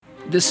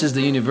This is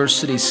the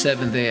University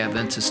Seventh-day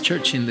Adventist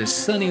Church in the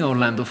sunny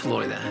Orlando,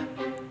 Florida.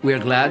 We are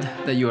glad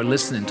that you are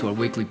listening to our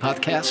weekly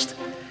podcast.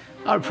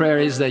 Our prayer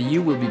is that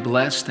you will be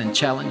blessed and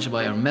challenged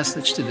by our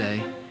message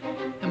today,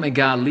 and may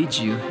God lead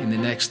you in the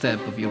next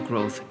step of your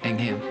growth in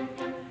Him.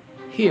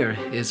 Here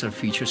is our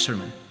feature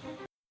sermon.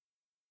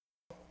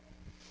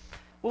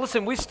 Well,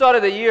 listen, we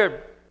started the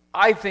year,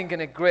 I think,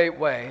 in a great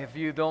way. If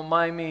you don't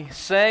mind me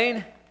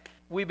saying,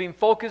 we've been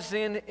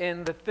focusing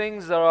in the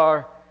things that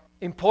are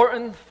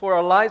important for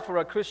our life, for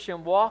our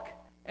Christian walk,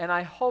 and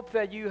I hope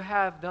that you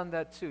have done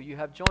that too. You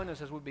have joined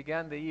us as we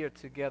began the year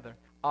together.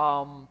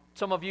 Some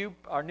of you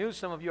are new,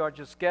 some of you are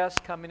just guests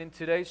coming in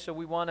today, so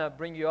we want to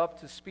bring you up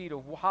to speed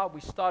of how we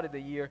started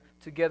the year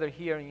together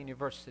here in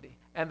university.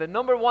 And the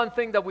number one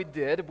thing that we've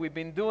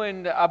been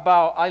doing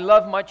about I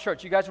love my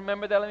church. You guys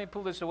remember that? Let me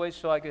pull this away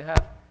so I can have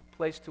a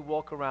place to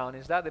walk around.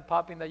 Is that the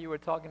popping that you were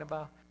talking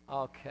about?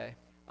 Okay.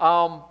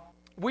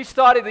 We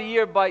started the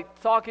year by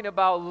talking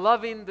about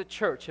loving the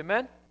church.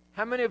 Amen?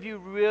 How many of you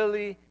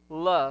really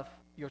love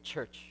your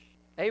church?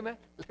 Amen?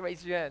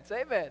 Raise your hands.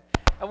 Amen.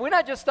 And we're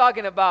not just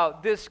talking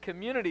about this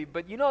community,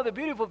 but you know the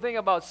beautiful thing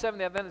about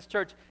Seventh-day Adventist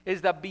Church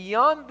is that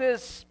beyond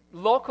this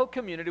local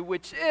community,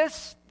 which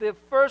is the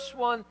first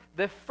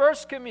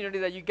community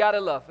that you got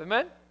to love.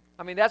 Amen?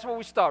 I mean, that's where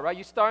we start, right?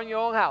 You start in your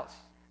own house.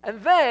 And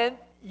then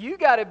you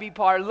got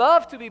to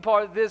love to be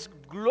part of this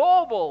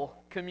global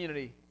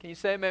community. Can you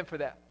say amen for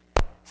that?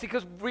 See,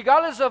 because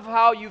regardless of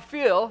how you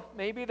feel,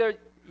 maybe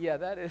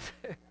that is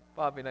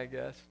popping, I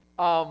guess.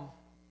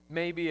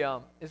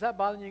 Is that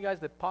bothering you guys,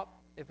 the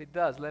pop? If it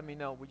does, let me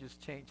know. We just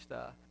changed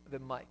the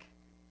mic.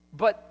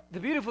 But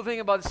the beautiful thing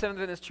about the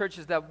Seventh-day Adventist Church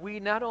is that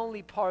we not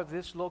only part of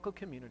this local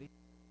community.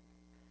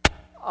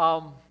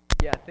 I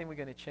think we're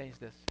going to change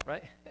this,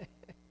 right?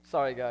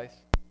 Sorry, guys.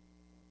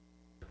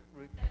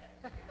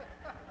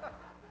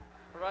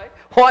 Right?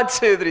 1,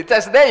 2, 3.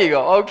 Test. There you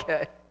go.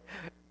 Okay.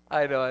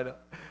 I know.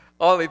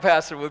 Only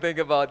pastor will think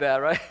about that,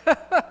 right?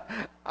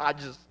 I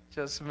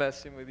just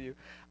messing with you.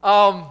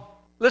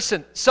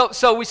 Listen,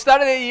 so we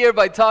started the year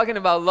by talking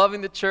about loving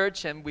the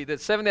church, and the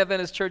Seventh-day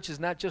Adventist Church is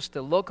not just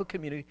a local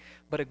community,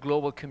 but a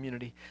global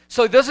community.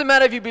 So it doesn't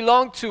matter if you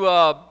belong to,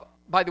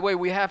 by the way,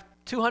 we have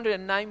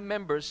 209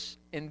 members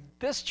in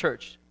this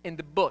church, in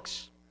the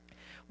books,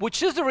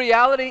 which is the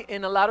reality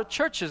in a lot of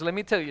churches, let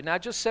me tell you,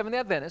 not just Seventh-day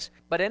Adventist,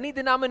 but any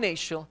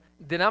denomination,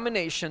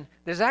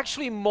 there's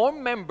actually more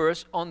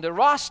members on the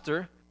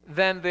roster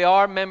than there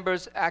are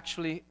members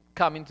actually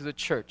coming to the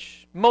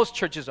church. Most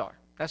churches are.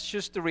 That's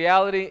just the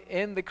reality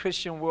in the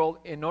Christian world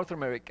in North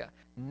America,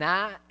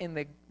 not in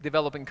the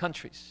developing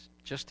countries,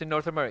 just in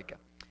North America.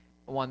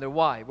 I wonder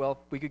why.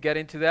 Well, we could get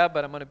into that,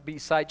 but I'm going to be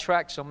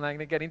sidetracked, so I'm not going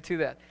to get into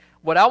that.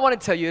 What I want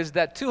to tell you is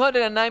that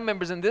 209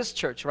 members in this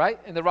church, right,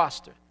 in the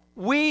roster,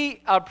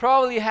 we are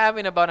probably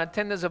having about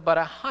attendance of about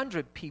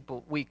 100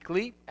 people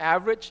weekly,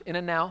 average, in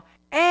and out.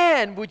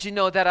 And would you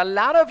know that a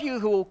lot of you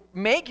who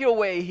make your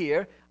way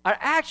here are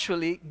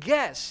actually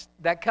guests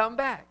that come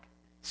back.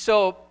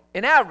 So,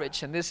 in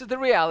average, and this is the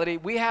reality,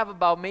 we have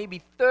about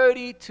maybe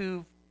 30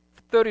 to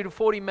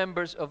 40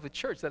 members of the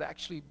church that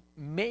actually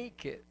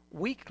make it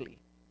weekly.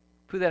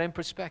 Put that in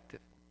perspective.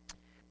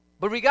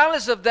 But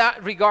regardless of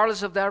that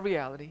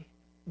reality,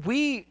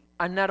 we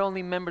are not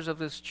only members of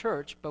this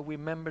church, but we're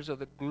members of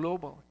the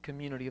global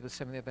community of the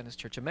Seventh-day Adventist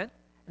Church. Amen?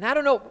 And I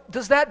don't know,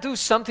 does that do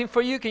something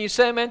for you? Can you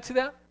say amen to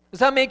that?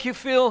 Does that make you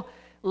feel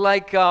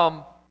like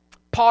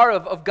part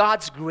of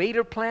God's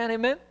greater plan?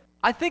 Amen?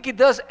 I think it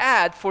does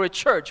add for a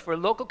church, for a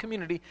local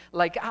community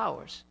like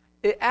ours.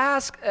 It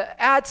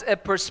adds a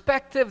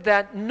perspective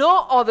that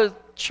no other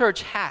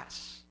church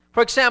has.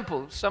 For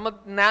example,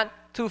 not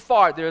too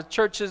far, there are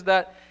churches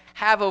that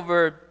have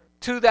over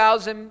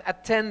 2,000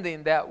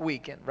 attending that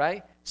weekend,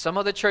 right? Some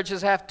of the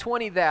churches have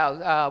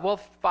 20,000,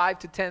 5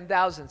 to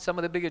 10,000. Some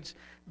of the biggest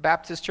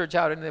Baptist church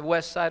out in the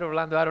west side of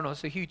Orlando, I don't know,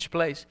 it's a huge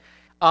place.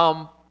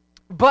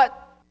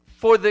 But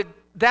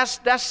that's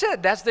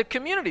it. That's the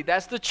community.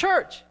 That's the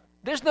church.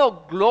 There's no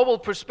global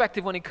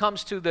perspective when it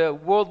comes to the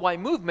worldwide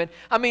movement.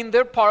 I mean,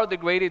 they're part of the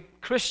greater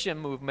Christian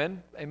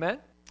movement. Amen?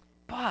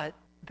 But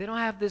they don't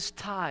have this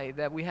tie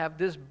that we have,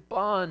 this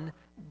bond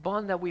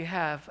that we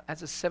have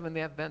as a Seventh-day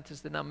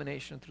Adventist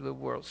denomination through the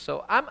world.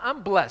 So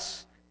I'm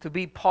blessed to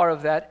be part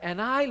of that, and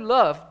I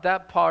love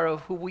that part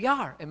of who we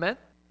are. Amen?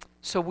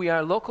 So we are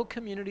a local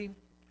community,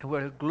 and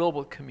we're a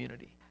global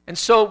community. And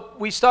so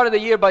we started the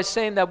year by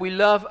saying that we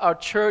love our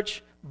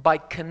church by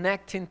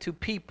connecting to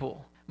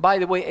people. By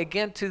the way,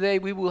 again today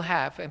we will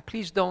have, and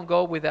please don't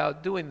go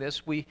without doing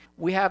this, we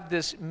have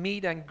this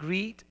meet and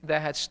greet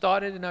that has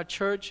started in our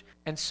church.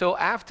 And so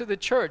after the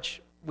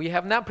church, we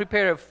have not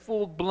prepared a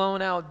full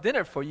blown out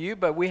dinner for you,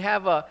 but we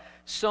have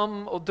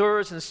some hors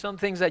d'oeuvres and some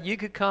things that you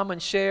could come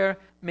and share,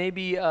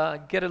 maybe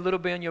get a little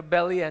bit on your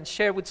belly and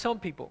share with some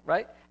people,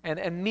 right?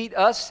 And meet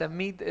us and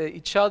meet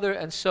each other.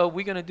 And so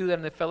we're going to do that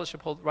in the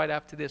fellowship hall right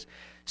after this.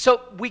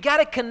 So we got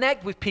to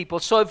connect with people.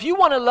 So if you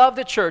want to love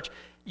the church,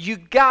 you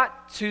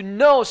got to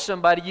know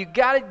somebody. You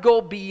got to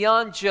go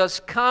beyond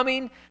just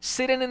coming,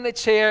 sitting in the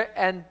chair,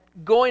 and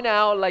going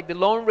out like the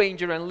Lone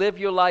Ranger and live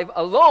your life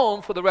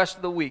alone for the rest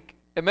of the week.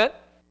 Amen?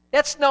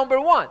 That's number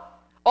one.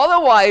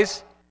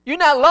 Otherwise, you're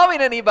not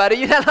loving anybody.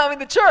 You're not loving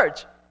the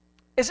church.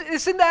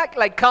 Isn't that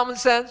like common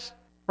sense?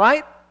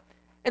 Right?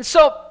 And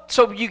so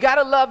you got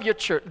to love your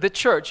church, the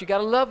church. You got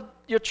to love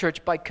your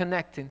church by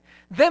connecting.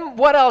 Then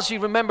what else you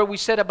remember we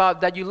said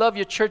about that you love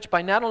your church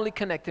by not only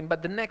connecting,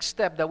 but the next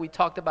step that we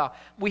talked about.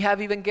 We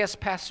have even guest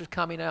pastors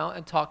coming out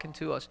and talking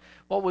to us.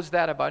 What was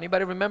that about?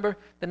 Anybody remember?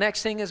 The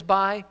next thing is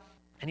by,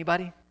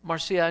 anybody?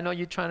 Marcia, I know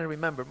you're trying to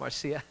remember,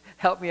 Marcia.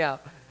 Help me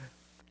out.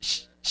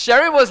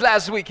 Sharon was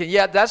last weekend.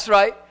 Yeah, that's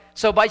right.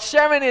 So by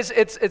Sharon,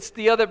 it's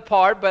the other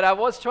part, but I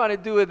was trying to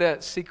do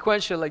it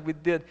sequential like we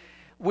did.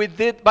 We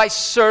did by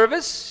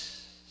service.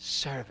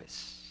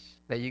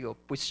 There you go.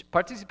 We're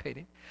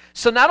participating.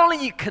 So not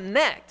only you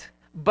connect,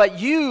 but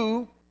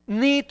you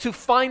need to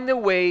find a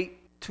way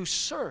to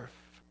serve.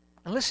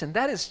 And listen,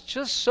 that is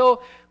just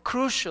so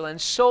crucial and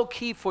so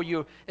key for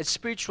your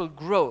spiritual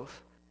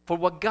growth, for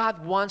what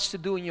God wants to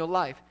do in your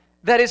life.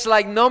 That is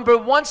like number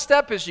one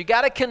step is you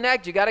got to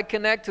connect. You got to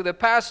connect to the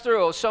pastor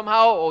or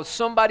somehow or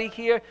somebody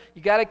here.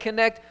 You got to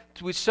connect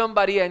with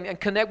somebody and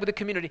connect with the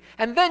community.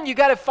 And then you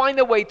got to find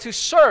a way to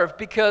serve,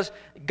 because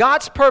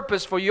God's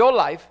purpose for your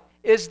life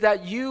is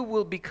that you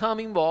will become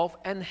involved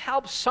and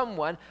help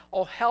someone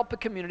or help a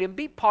community and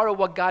be part of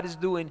what God is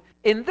doing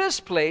in this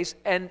place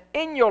and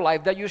in your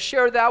life, that you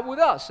share that with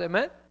us.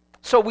 Amen?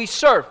 So we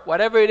serve,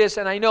 whatever it is.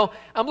 And I know,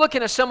 I'm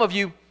looking at some of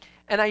you,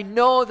 and I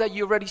know that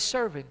you're already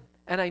serving.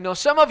 And I know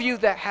some of you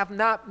that have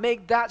not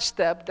made that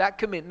step, that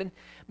commitment,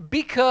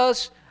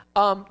 because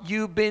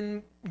you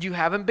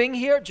haven't been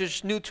here,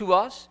 just new to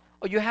us,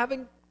 or you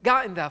haven't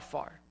gotten that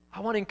far. I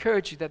want to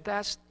encourage you that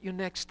that's your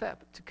next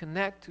step, to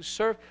connect, to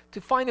serve,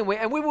 to find a way.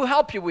 And we will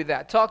help you with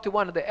that. Talk to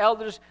one of the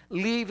elders.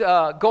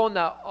 Go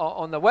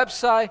on the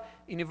website,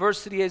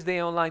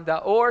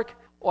 universitysdaonline.org.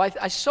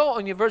 I saw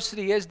on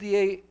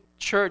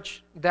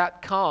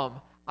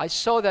universitysdachurch.com. I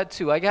saw that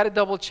too. I got to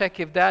double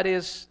check if that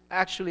is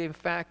actually, in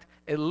fact,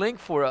 a link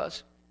for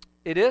us.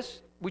 It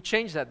is? We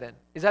changed that then.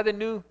 Is that the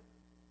new?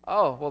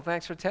 Oh, well,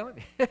 thanks for telling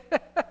me.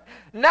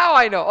 Now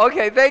I know.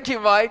 Okay, thank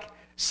you, Mike.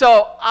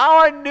 So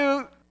our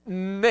new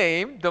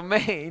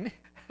domain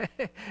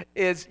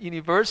is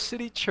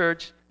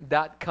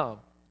universitychurch.com.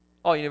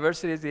 Oh,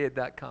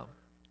 universitysda.com.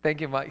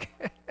 Thank you, Mike.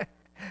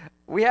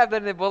 We have that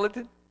in the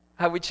bulletin.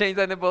 Have we changed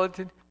that in the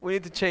bulletin? We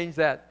need to change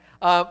that.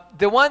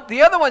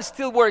 The other one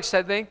still works,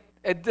 I think.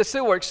 It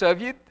still works. So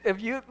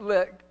if you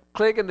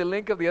click on the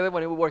link of the other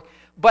one, it will work.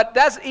 But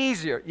that's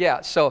easier.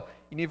 Yeah, so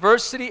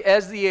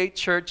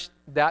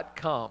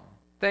universitysdachurch.com.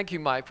 Thank you,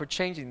 Mike, for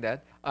changing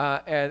that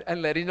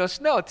and letting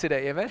us know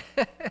today. Amen?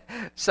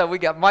 So we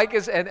got Mike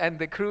and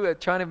the crew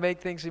trying to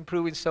make things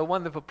improving. So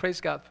wonderful.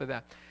 Praise God for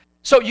that.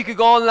 So you could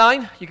go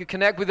online. You could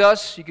connect with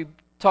us. You could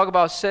talk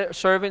about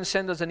serving,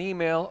 send us an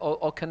email,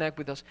 or connect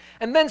with us.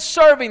 And then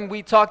serving,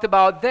 we talked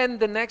about. Then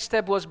the next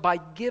step was by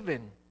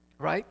giving,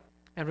 right?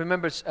 And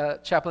remember,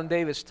 Chaplain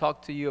Davis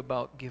talked to you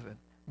about giving.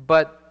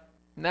 But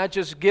not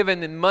just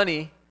giving in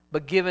money,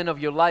 but giving of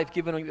your life,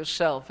 giving of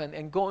yourself,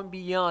 and going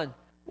beyond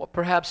what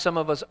perhaps some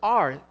of us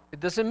are. It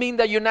doesn't mean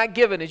that you're not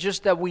giving. It's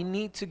just that we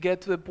need to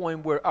get to the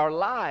point where our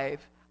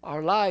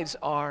lives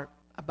are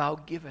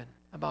about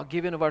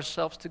giving of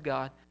ourselves to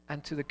God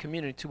and to the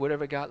community, to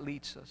whatever God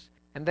leads us.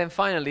 And then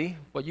finally,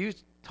 what you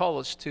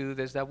told us too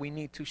is that we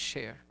need to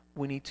share.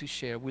 We need to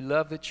share. We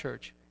love the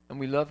church and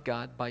we love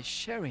God by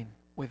sharing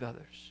with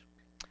others.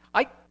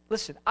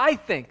 I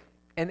think,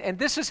 and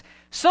this is,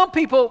 some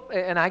people,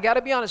 and I got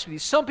to be honest with you,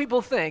 some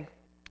people think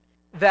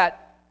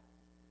that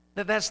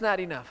that's not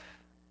enough.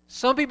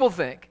 Some people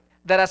think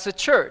that as a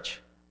church,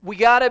 we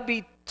got to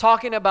be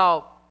talking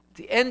about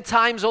the end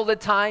times all the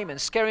time and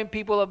scaring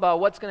people about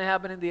what's going to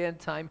happen in the end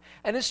time.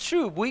 And it's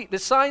true. The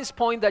signs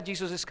point that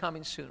Jesus is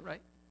coming soon, right?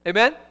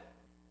 Amen?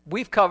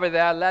 We've covered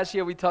that. Last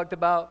year we talked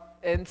about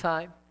end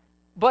time.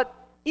 But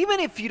even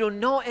if you don't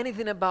know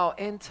anything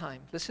about end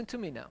time, listen to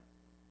me now.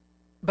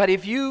 But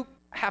if you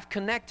have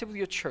connected with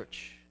your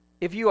church,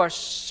 if you are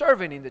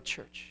serving in the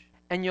church,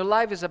 and your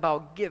life is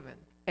about giving,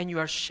 and you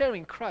are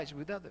sharing Christ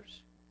with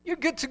others, you're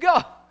good to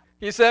go.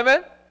 You say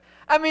amen?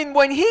 I mean,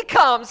 when He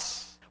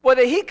comes,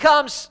 whether He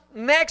comes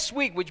next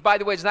week, which by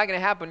the way is not going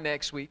to happen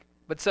next week,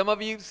 but some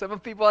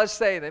people are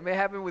saying it may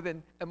happen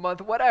within a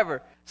month,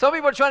 whatever. Some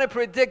people are trying to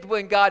predict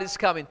when God is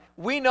coming.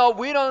 We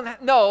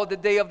don't know the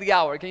day of the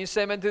hour. Can you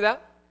say amen to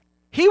that?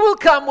 He will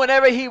come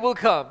whenever He will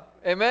come.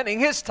 Amen? In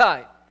His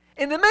time.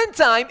 In the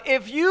meantime,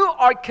 if you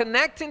are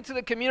connecting to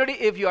the community,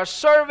 if you are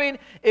serving,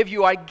 if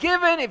you are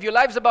giving, if your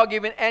life is about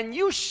giving, and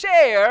you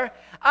share,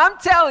 I'm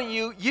telling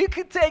you, you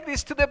could take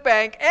this to the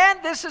bank,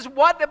 and this is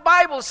what the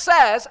Bible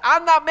says.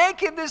 I'm not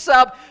making this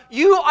up.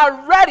 You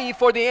are ready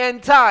for the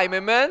end time.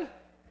 Amen?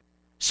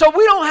 So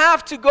we don't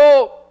have to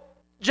go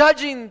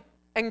judging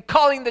and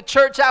calling the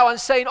church out and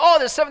saying, oh,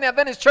 the Seventh-day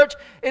Adventist church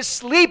is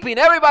sleeping.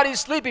 Everybody's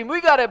sleeping. We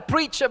got to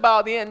preach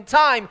about the end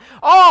time.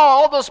 Oh,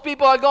 all those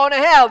people are going to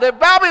hell. They're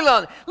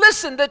Babylon.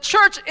 Listen, the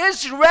church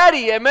is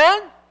ready.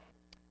 Amen?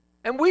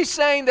 And we're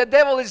saying the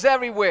devil is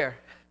everywhere.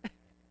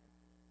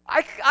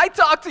 I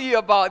talked to you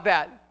about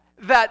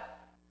that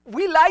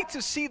we like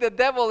to see the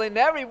devil in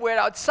everywhere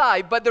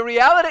outside, but the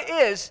reality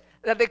is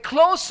that the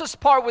closest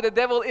part where the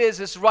devil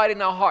is right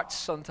in our hearts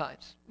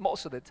sometimes,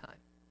 most of the time.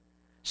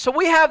 So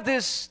we have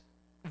this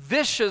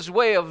vicious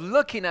way of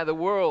looking at the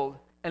world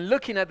and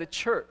looking at the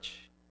church,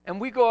 and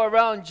we go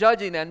around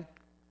judging and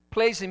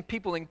placing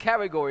people in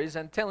categories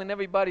and telling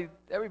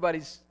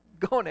everybody's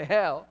going to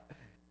hell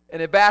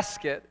in a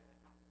basket,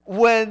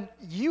 when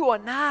you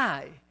and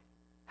I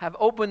have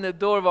opened the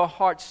door of our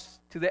hearts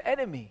to the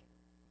enemy.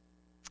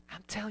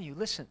 I'm telling you,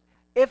 listen,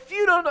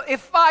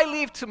 if I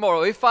leave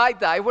tomorrow, if I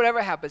die,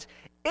 whatever happens,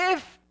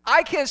 if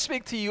I can't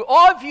speak to you,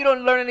 or if you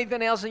don't learn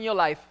anything else in your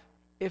life,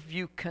 if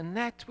you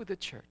connect with the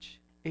church,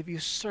 if you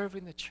serve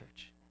in the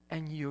church,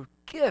 and you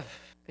give,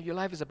 and your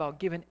life is about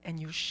giving,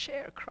 and you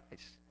share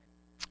Christ,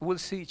 we'll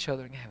see each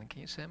other in heaven. Can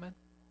you say amen?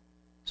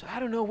 So I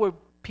don't know where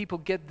people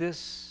get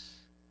this.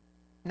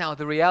 Now,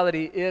 the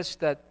reality is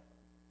that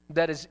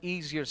is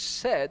easier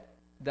said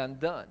than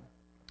done.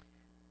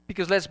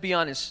 Because let's be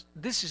honest,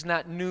 this is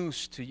not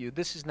news to you.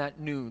 This is not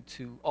new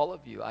to all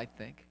of you, I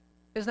think.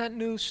 It's not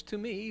news to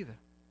me either.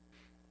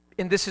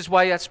 And this is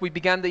why as we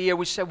began the year,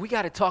 we said, we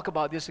got to talk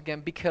about this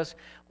again, because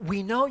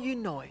we know you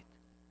know it.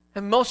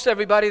 And most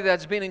everybody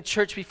that's been in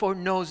church before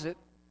knows it.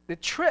 The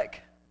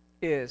trick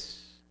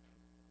is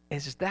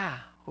that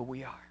who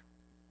we are?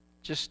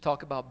 Just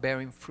talk about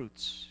bearing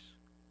fruits.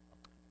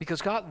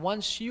 Because God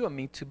wants you and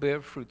me to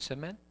bear fruits,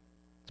 amen?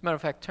 As a matter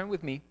of fact, turn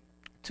with me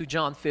to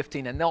John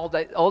 15. And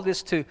all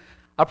this too,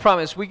 I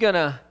promise, we're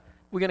gonna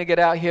get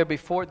out here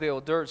before the hors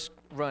d'oeuvres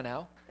run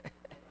out.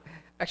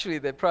 Actually,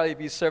 they'll probably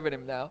be serving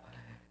him now.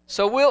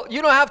 So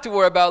you don't have to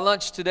worry about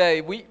lunch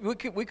today. We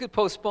could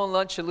postpone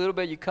lunch a little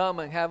bit. You come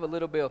and have a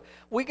little bit.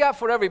 We got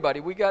for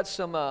everybody. We got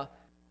some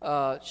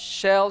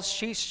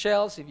cheese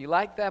shells if you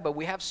like that, but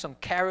we have some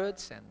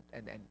carrots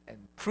and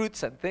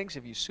fruits and things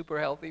if you're super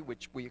healthy,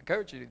 which we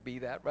encourage you to be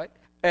that, right?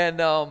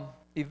 And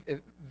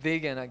if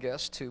vegan, I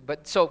guess, too.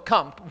 But so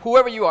come,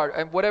 whoever you are,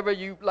 and whatever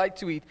you like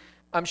to eat,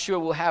 I'm sure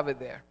we'll have it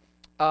there.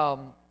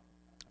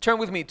 Turn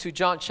with me to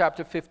John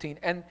chapter 15.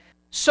 And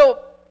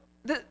so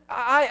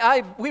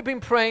we've been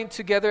praying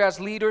together as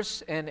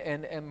leaders,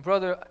 and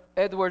Brother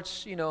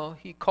Edwards,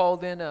 he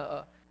called in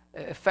a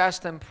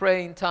fast and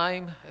praying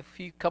time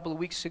a couple of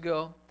weeks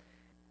ago.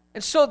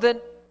 And so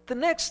then the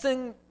next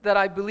thing that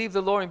I believe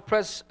the Lord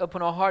impressed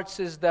upon our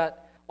hearts is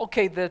that,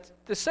 okay, the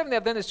Seventh-day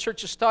Adventist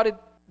Church started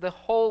the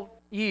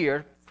whole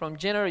year from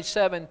January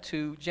 7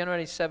 to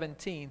January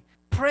 17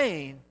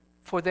 praying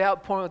for the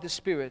outpouring of the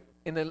Spirit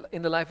in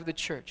the life of the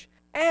church,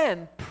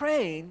 and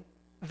praying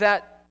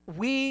that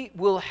we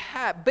will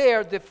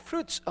bear the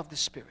fruits of the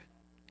Spirit.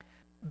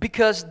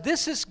 Because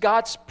this is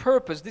God's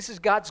purpose, this is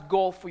God's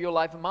goal for your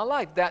life and my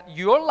life, that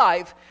your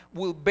life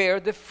will bear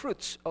the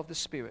fruits of the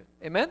Spirit.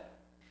 Amen?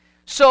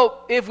 So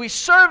if we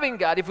serving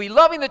God, if we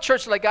loving the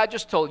church like I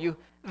just told you,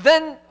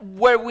 then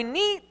where we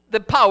need the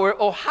power,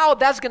 or how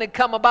that's going to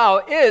come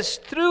about, is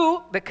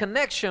through the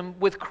connection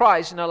with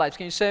Christ in our lives.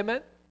 Can you say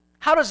amen?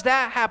 How does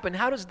that happen?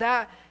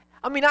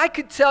 I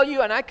could tell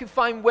you, and I could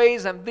find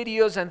ways and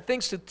videos and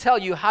things to tell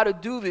you how to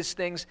do these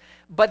things,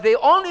 but the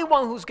only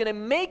one who's going to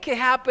make it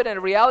happen and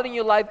a reality in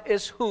your life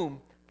is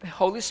whom? The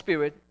Holy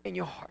Spirit in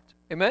your heart.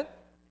 Amen?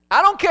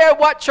 I don't care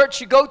what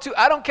church you go to.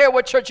 I don't care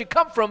what church you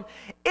come from.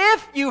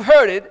 If you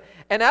heard it,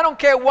 and I don't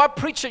care what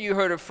preacher you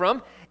heard it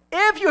from,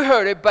 if you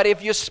heard it, but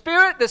if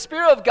the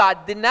Spirit of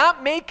God did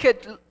not make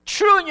it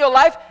true in your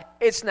life,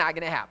 it's not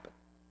going to happen.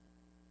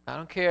 I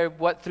don't care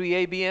what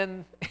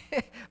 3ABN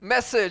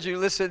message you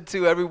listen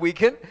to every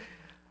weekend.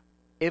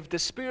 If the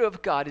Spirit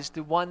of God is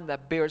the one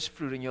that bears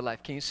fruit in your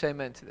life, can you say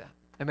amen to that?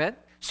 Amen?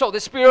 So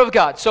the Spirit of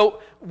God.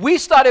 So we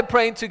started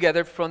praying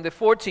together from the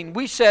 14th.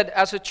 We said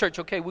as a church,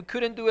 okay, we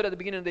couldn't do it at the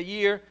beginning of the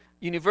year.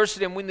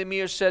 University and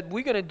Windermere said,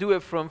 we're going to do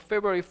it from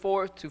February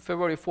 4th to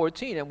February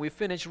 14th. And we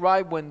finished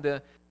right when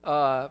the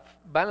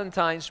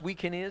Valentine's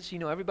weekend is.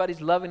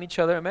 Everybody's loving each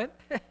other. Amen?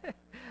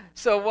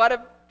 So what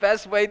a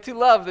best way to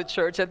love the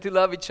church and to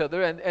love each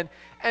other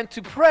and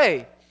to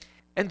pray.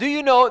 And do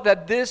you know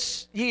that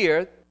this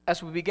year,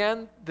 as we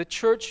began the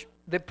church,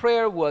 the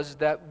prayer was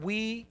that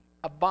we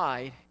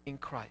abide in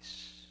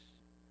Christ.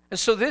 And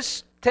so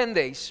this 10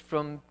 days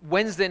from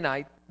Wednesday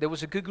night, there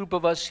was a good group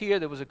of us here.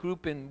 There was a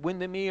group in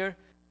Windermere.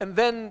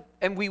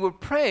 And we were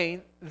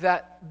praying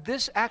that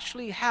this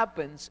actually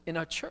happens in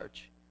our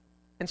church.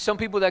 And some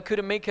people that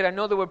couldn't make it, I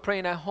know they were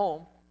praying at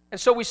home. And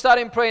so we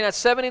started praying at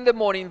 7 in the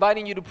morning,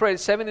 inviting you to pray at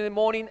 7 in the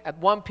morning, at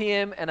 1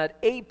 p.m., and at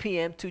 8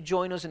 p.m. to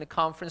join us in the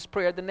conference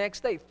prayer the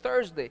next day,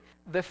 Thursday,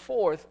 the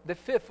 4th, the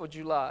 5th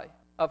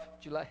of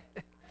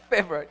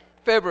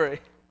February.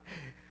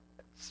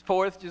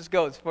 4th just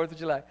goes, 4th of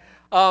July.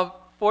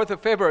 4th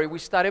of February, we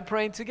started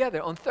praying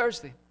together on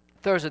Thursday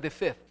the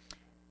 5th.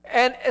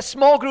 And a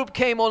small group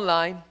came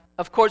online.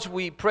 Of course,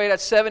 we prayed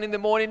at 7 in the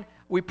morning,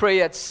 we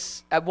pray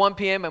at 1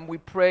 p.m., and we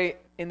pray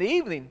in the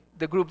evening,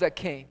 the group that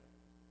came.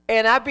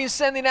 And I've been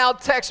sending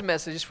out text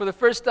messages. For the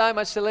first time,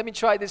 I said, let me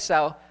try this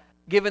out,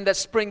 given that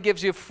Spring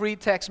gives you free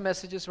text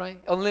messages, right?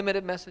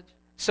 Unlimited message.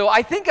 So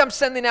I think I'm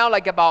sending out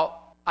like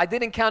about, I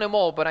didn't count them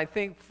all, but I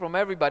think from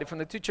everybody, from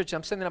the two churches,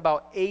 I'm sending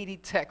about 80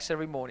 texts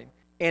every morning.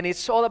 And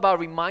it's all about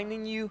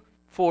reminding you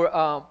for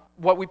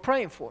what we're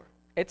praying for.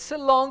 It's a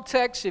long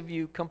text if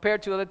you compare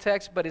to other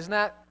texts, but it's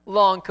not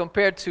long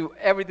compared to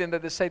everything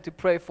that they say to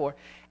pray for.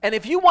 And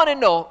if you want to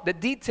know the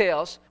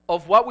details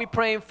of what we're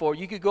praying for,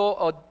 you could go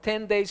on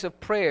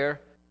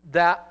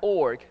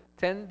 10daysofprayer.org,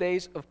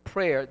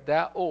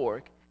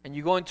 10daysofprayer.org, and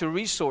you go into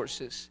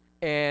resources,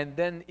 and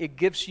then it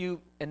gives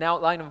you an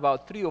outline of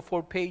about 3 or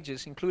 4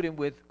 pages, including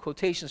with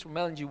quotations from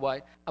Ellen G.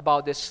 White,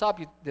 about the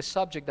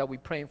subject that we're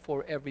praying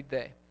for every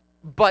day.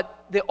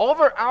 But the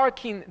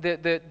overarching,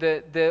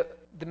 the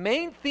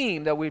main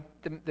theme that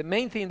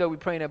we're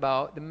praying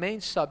about, the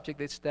main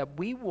subject is that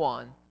we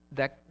want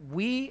that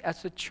we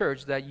as a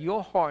church, that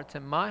your heart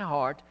and my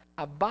heart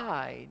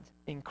abide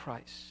in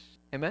Christ.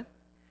 Amen?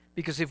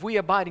 Because if we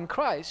abide in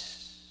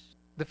Christ,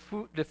 the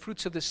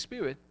fruits of the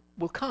Spirit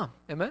will come.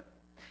 Amen?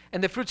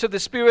 And the fruits of the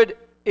Spirit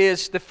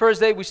is the first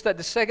day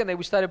the second day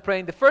we started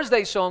praying. The first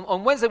day, so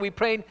on Wednesday we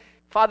prayed,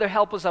 Father,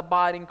 help us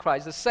abide in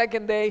Christ. The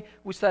second day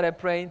we started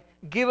praying,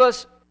 give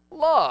us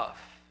love,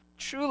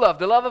 true love,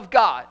 the love of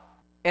God.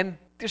 And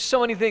there's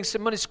so many things, so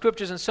many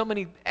scriptures and so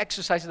many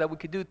exercises that we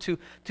could do to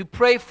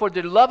pray for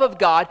the love of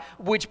God,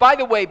 which, by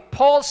the way,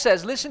 Paul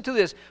says, listen to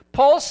this,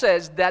 Paul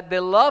says that the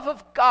love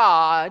of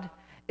God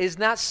is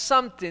not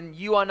something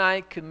you and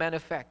I can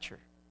manufacture.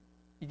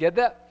 You get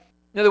that?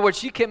 In other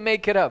words, you can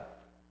make it up.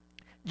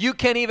 You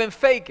can't even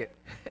fake it.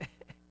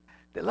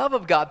 The love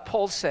of God,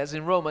 Paul says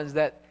in Romans,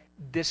 that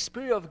the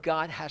Spirit of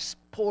God has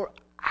poured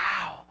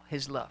out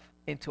His love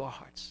into our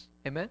hearts.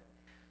 Amen?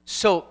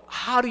 So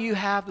how do you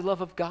have the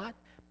love of God?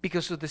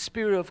 Because of the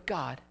Spirit of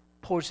God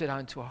pours it out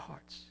into our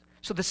hearts.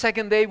 So the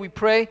second day we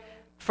pray,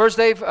 first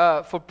day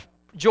for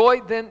joy,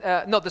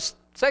 the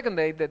second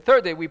day, the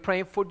third day we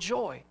pray for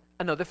joy.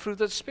 Another fruit of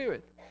the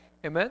Spirit.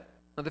 Amen?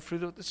 Another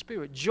fruit of the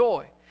Spirit.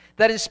 Joy.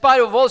 That in spite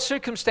of all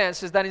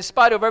circumstances, that in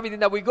spite of everything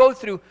that we go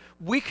through,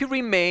 we can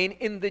remain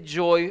in the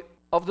joy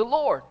of the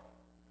Lord,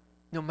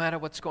 no matter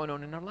what's going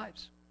on in our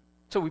lives.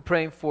 So we're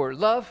praying for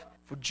love,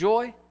 for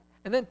joy,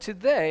 and then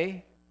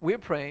today we're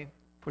praying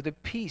for the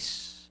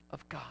peace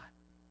of God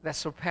that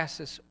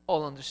surpasses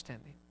all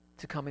understanding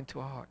to come into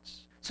our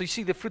hearts. So you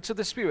see the fruits of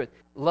the Spirit: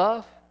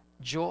 love,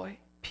 joy,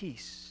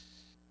 peace.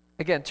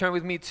 Again, turn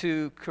with me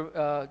to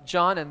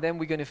John, and then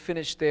we're going to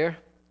finish there.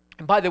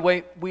 And by the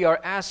way, we are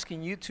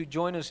asking you to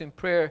join us in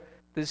prayer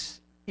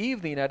this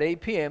evening at 8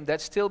 p.m.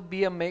 That's still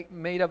being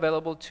made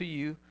available to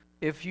you.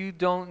 If you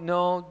don't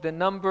know the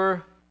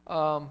number,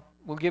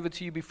 we'll give it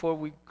to you before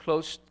we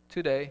close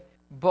today.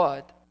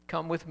 But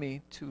come with me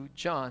to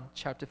John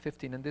chapter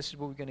 15, and this is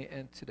where we're going to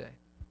end today.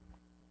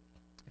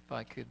 If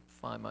I could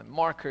find my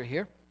marker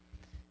here.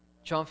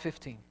 John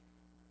 15.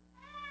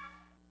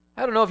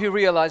 I don't know if you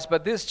realize,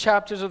 but these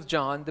chapters of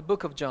John, the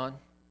book of John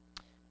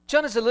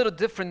is a little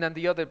different than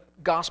the other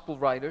gospel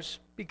writers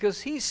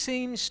because he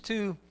seems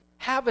to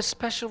have a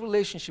special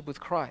relationship with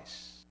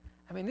Christ.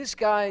 I mean, this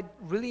guy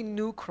really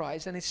knew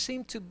Christ, and he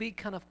seemed to be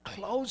kind of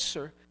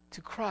closer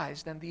to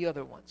Christ than the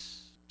other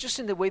ones, just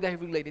in the way that he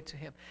related to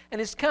him.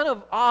 And it's kind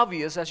of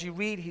obvious as you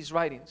read his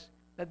writings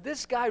that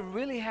this guy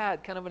really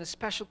had kind of a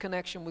special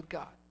connection with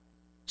God.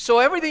 So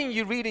everything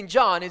you read in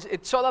John,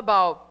 it's all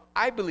about,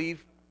 I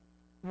believe,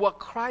 what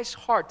Christ's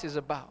heart is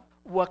about,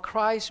 what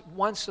Christ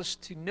wants us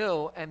to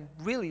know and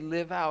really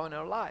live out in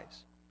our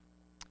lives.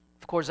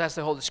 Of course, that's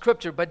the Holy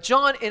Scripture, but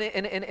John,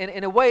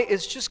 in a way,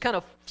 is just kind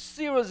of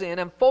zeroes in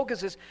and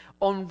focuses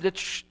on the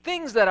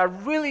things that are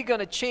really going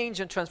to change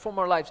and transform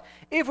our lives.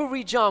 If we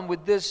read John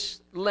with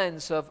this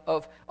lens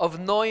of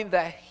knowing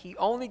that He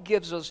only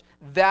gives us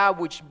that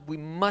which we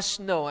must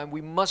know and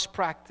we must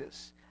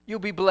practice, you'll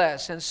be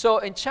blessed. And so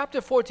in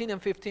chapter 14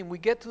 and 15, we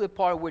get to the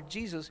part where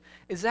Jesus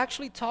is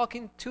actually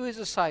talking to His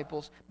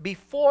disciples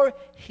before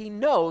He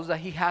knows that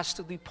He has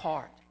to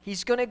depart.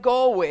 He's going to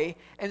go away,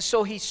 and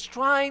so He's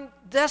trying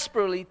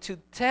desperately to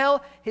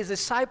tell His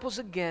disciples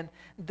again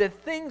the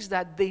things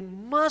that they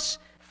must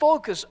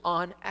focus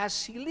on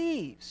as He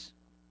leaves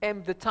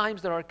and the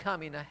times that are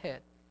coming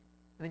ahead.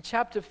 And in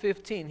chapter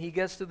 15, He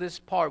gets to this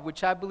part,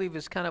 which I believe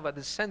is kind of at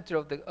the center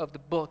of the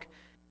book.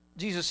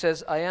 Jesus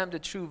says, "I am the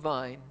true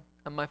vine,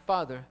 and my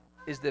Father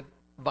is the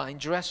vine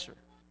dresser.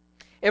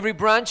 Every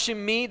branch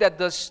in me that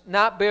does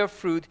not bear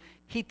fruit,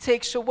 He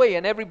takes away.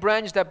 And every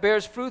branch that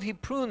bears fruit, He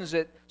prunes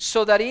it,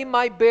 so that it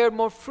might bear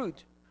more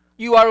fruit.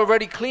 You are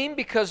already clean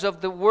because of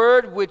the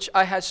word which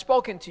I have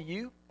spoken to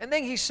you." And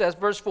then He says,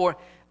 verse 4,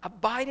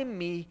 "Abide in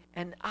me,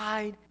 and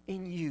I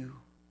in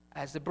you.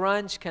 As the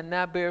branch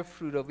cannot bear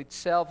fruit of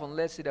itself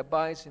unless it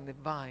abides in the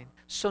vine,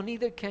 so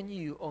neither can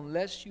you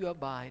unless you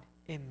abide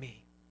in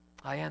me.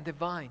 I am the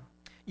vine.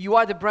 You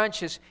are the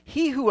branches.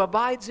 He who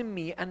abides in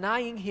me and I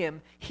in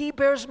him, he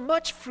bears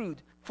much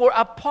fruit. For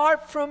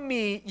apart from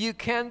me, you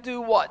can't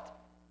do what?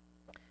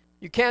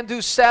 You can't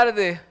do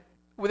Saturday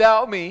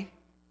without me.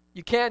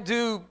 You can't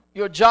do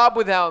your job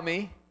without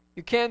me.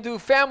 You can't do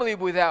family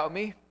without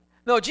me.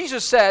 No,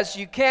 Jesus says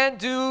you can't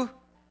do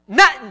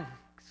nothing.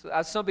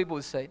 As some people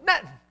would say,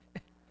 nothing,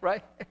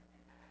 right?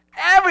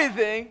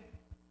 everything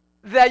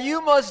that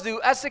you must do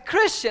as a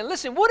Christian.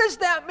 Listen, what does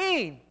that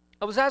mean?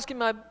 I was asking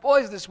my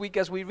boys this week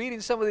as we read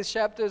in some of these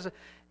chapters,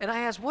 and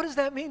I asked, what does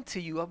that mean to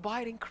you,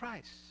 abide in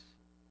Christ?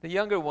 The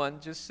younger one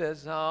just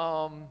says,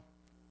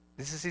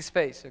 this is his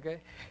face,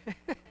 okay?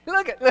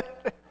 look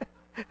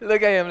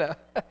at him now.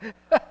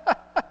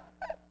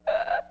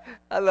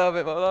 I love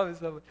him. I love him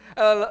so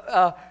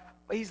much.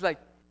 He's like,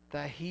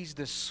 that he's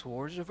the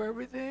source of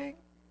everything?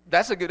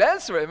 That's a good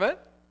answer, amen?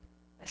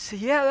 I said,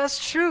 yeah,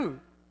 that's true.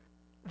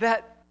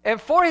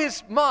 And for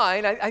his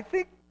mind, I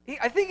think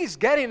he's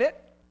getting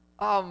it.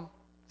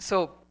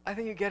 So I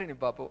think you're getting it,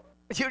 Bubba.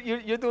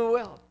 You're doing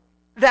well.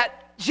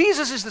 That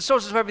Jesus is the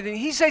source of everything.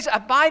 He says,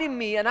 abide in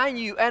me and I in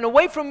you, and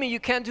away from me you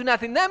can't do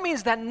nothing. That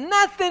means that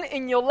nothing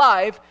in your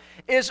life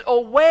is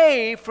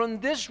away from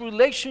this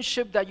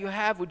relationship that you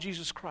have with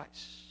Jesus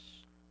Christ.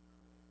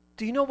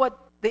 Do you know what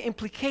the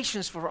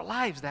implications for our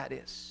lives that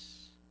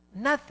is?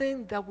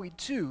 Nothing that we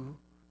do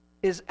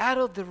is out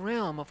of the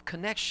realm of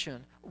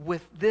connection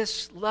with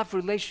this love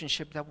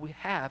relationship that we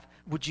have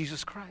with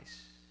Jesus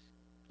Christ.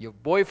 Your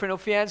boyfriend or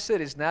fiancé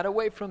is not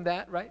away from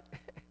that, right?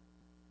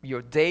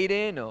 Your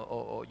dating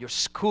or your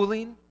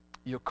schooling,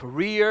 your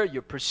career,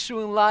 your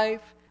pursuing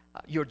life,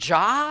 your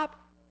job.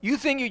 You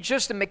think you're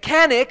just a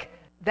mechanic.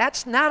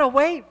 That's not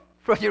away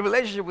from your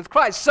relationship with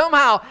Christ.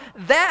 Somehow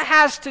that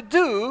has to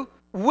do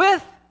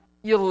with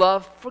your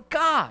love for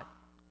God.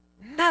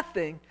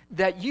 Nothing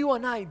that you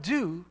and I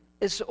do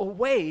is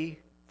away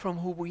from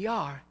who we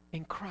are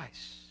in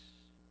Christ.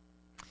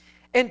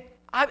 And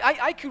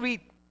I could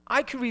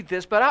read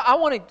this, but I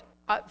want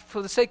to,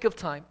 for the sake of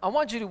time, I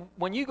want you to,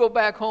 when you go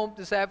back home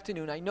this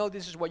afternoon, I know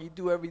this is what you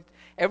do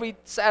every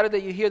Saturday.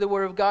 You hear the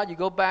Word of God, you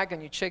go back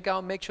and you check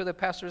out, make sure the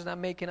pastor is not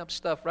making up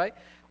stuff, right?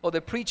 Or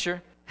the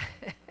preacher.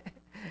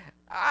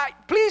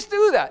 Please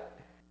do that.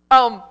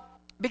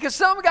 Because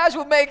some guys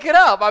will make it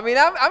up. I mean,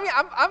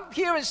 I'm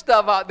hearing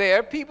stuff out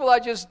there. People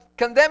are just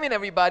condemning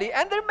everybody,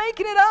 and they're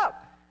making it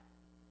up.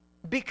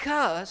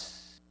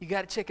 Because you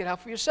got to check it out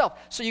for yourself.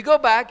 So you go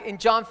back in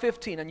John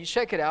 15, and you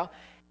check it out,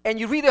 and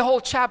you read the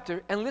whole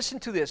chapter, and listen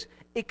to this.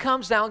 It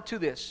comes down to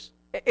this.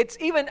 It's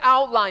even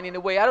outlined in a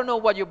way. I don't know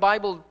what your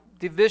Bible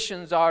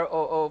divisions are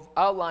of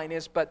outline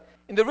is, but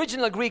in the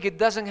original Greek, it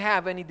doesn't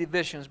have any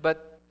divisions.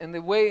 But in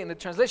the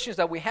translations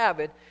that we have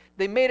it,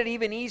 they made it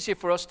even easier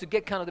for us to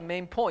get kind of the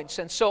main points.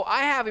 And so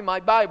I have in my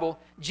Bible,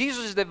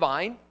 Jesus is the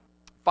vine,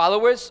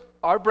 followers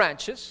are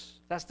branches.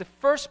 That's the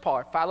first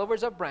part,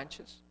 followers are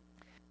branches,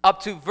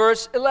 up to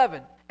verse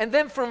 11. And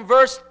then from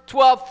verse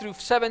 12 through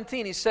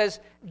 17, he says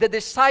the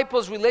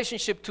disciples'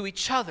 relationship to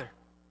each other.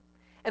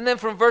 And then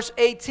from verse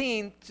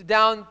 18 to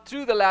down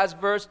through the last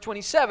verse,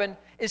 27,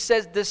 it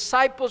says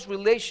disciples'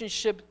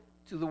 relationship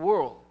to the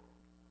world.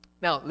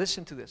 Now,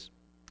 listen to this.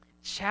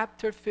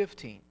 Chapter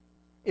 15.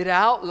 It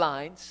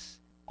outlines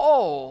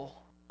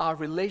all our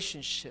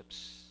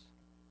relationships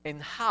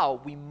and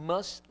how we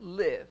must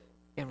live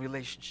in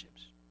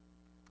relationships.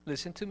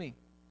 Listen to me.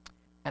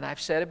 And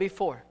I've said it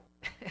before.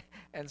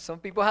 And some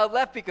people have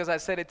left because I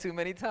said it too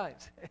many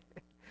times.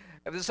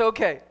 If it's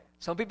okay.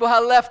 Some people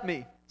have left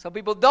me. Some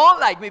people don't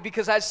like me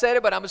because I said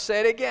it, but I'm going to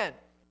say it again.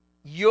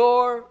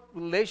 Your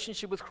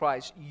relationship with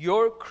Christ,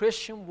 your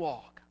Christian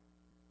walk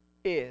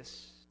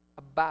is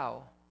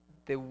about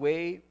the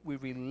way we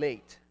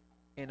relate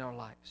in our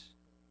lives.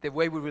 The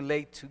way we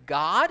relate to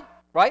God,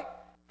 right?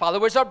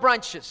 Followers are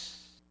branches.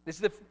 This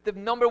is the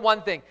number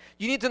one thing.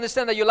 You need to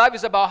understand that your life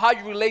is about how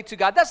you relate to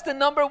God. That's the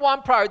number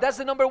one priority. That's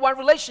the number one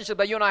relationship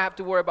that you and I have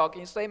to worry about.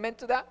 Can you say amen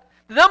to that?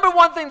 The number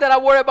one thing that I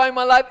worry about in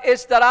my life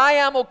is that I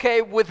am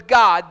okay with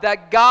God,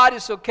 that God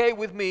is okay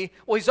with me.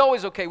 Well, He's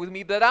always okay with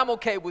me, but I'm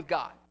okay with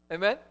God.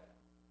 Amen?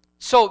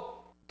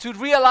 So, to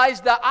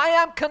realize that I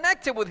am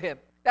connected with Him.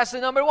 That's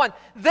the number one.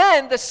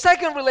 Then, the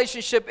second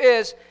relationship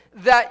is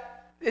that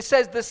it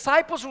says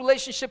disciples'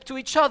 relationship to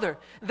each other.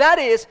 That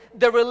is,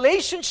 the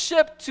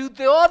relationship to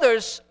the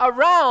others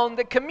around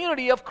the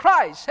community of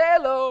Christ.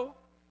 Hello.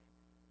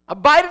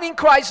 Abiding in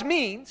Christ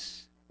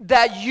means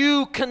that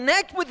you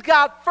connect with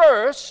God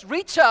first,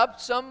 reach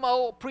up. Some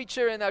old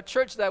preacher in our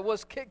church that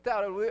was kicked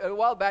out a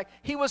while back,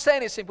 he was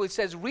saying it simply. He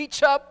says,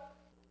 reach up,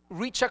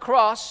 reach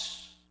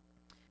across,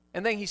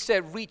 and then he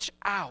said, reach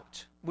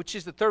out, which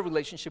is the third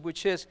relationship,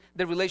 which is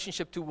the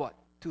relationship to what?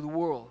 To the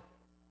world.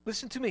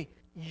 Listen to me.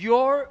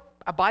 Your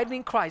abiding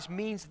in Christ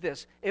means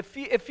this. If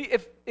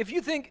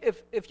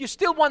you're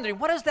still wondering,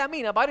 what does that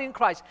mean? Abiding in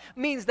Christ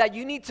means that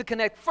you need to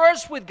connect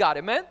first with God.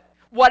 Amen?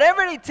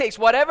 Whatever it takes,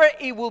 whatever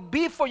it will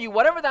be for you,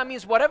 whatever that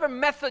means, whatever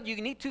method you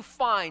need to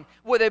find,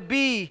 whether it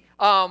be,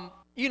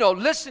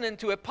 listening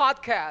to a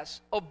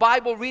podcast, or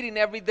Bible reading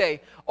every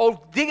day, or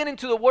digging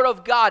into the Word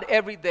of God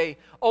every day,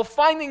 or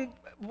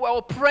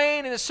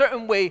praying in a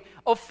certain way,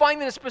 or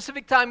finding a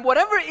specific time,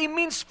 whatever it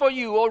means for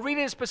you, or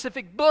reading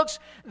specific books,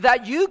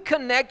 that you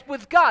connect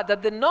with God.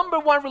 That the number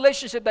one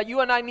relationship that you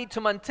and I need to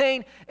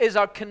maintain is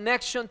our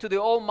connection to the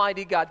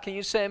Almighty God. Can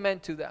you say amen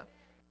to that?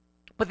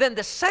 But then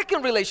the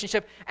second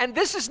relationship, and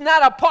this is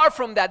not apart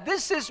from that.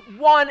 This is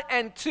 1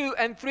 and 2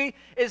 and 3.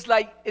 It's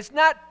like, it's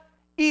not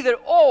either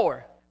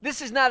or.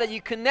 This is not that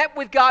you connect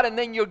with God and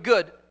then you're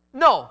good.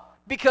 No,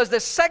 because the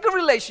second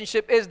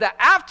relationship is that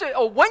after,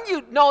 or when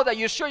you know that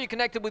you're sure you're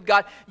connected with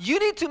God, you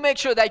need to make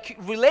sure that you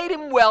relate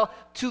Him well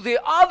to the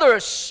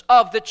others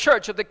of the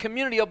church, of the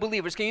community of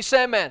believers. Can you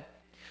say amen?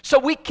 So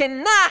we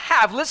cannot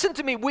have, listen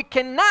to me, we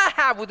cannot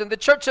have within the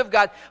church of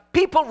God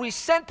people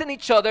resenting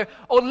each other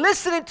or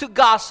listening to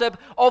gossip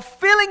or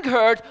feeling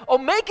hurt or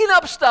making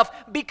up stuff,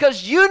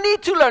 because you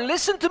need to learn.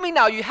 Listen to me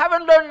now. You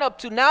haven't learned up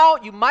to now.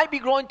 You might be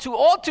growing too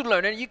old to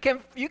learn. And you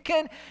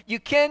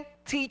can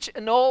teach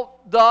an old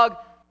dog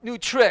new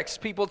tricks,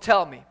 people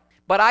tell me.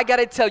 But I got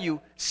to tell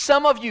you,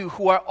 some of you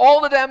who are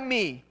older than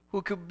me,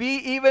 who could be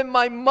even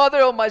my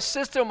mother or my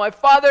sister or my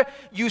father,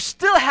 you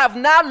still have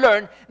not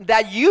learned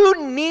that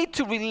you need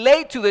to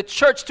relate to the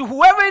church, to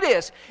whoever it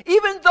is,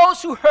 even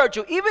those who hurt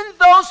you, even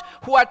those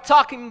who are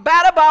talking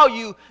bad about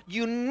you.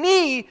 You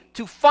need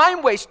to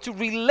find ways to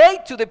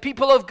relate to the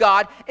people of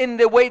God in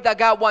the way that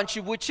God wants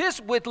you, which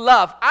is with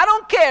love. I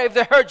don't care if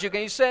they hurt you.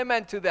 Can you say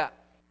amen to that?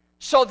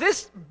 So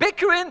this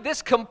bickering,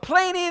 this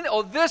complaining,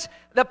 or this,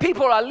 that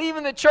people are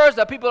leaving the church,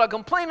 that people are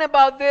complaining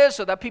about this,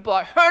 or that people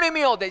are hurting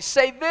me, or they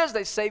say this,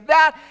 they say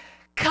that,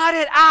 cut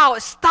it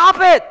out. Stop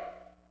it.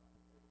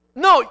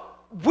 No,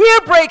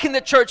 we're breaking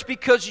the church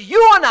because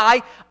you and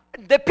I,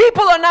 the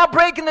people are not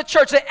breaking the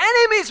church. The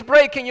enemy is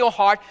breaking your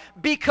heart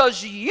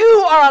because you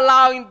are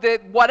allowing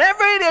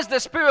whatever it is, the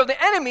spirit of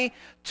the enemy,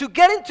 to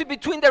get into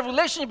between the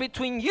relationship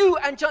between you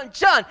and John.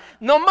 John,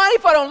 no matter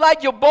if I don't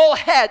like your bald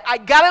head, I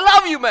gotta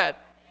love you, man.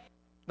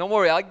 Don't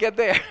worry, I'll get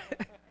there.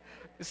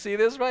 You see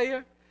this right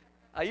here?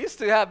 I used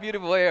to have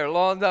beautiful hair a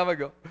long time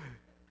ago.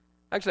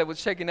 Actually, I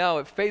was checking out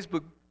a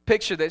Facebook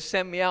picture they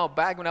sent me out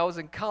back when I was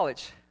in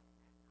college.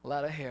 A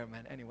lot of hair,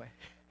 man. Anyway.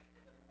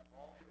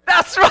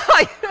 That's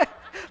right.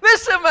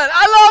 Listen, man,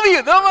 I love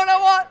you. No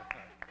matter what.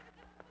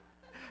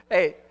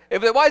 Hey,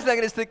 if the wife's not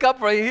going to stick up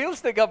for you, he'll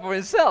stick up for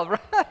himself,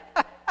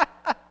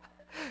 right?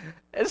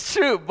 It's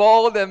true,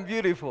 bold and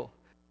beautiful.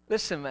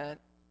 Listen, man,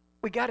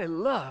 we got to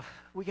love.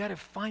 We got to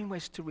find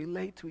ways to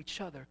relate to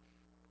each other.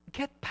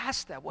 Get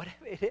past that,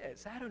 whatever it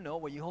is. I don't know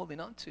what you're holding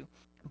on to.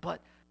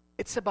 But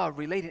it's about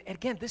relating. And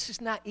again, this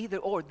is not either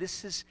or.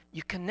 This is,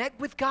 you connect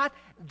with God,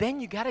 then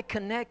you got to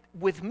connect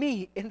with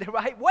me in the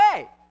right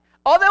way.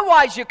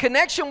 Otherwise, your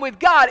connection with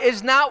God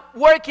is not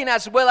working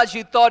as well as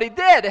you thought it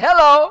did.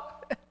 Hello?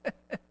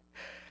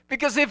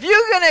 Because if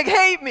you're going to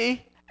hate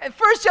me, and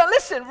first John,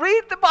 listen,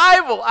 read the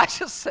Bible. I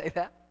just say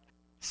that.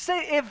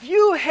 Say, if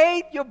you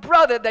hate your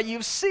brother that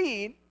you've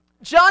seen,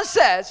 John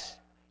says,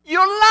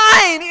 you're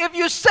lying if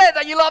you said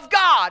that you love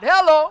God.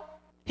 Hello?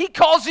 He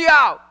calls you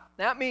out,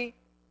 not me.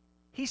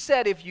 He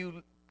said if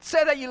you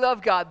say that you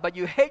love God but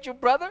you hate your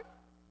brother,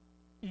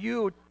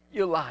 you're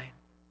lying.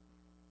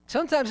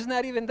 Sometimes it's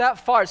not even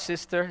that far,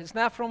 sister. It's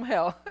not from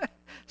hell.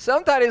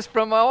 Sometimes it's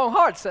from our own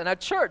hearts and our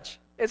church.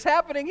 It's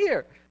happening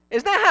here.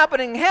 It's not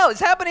happening in hell.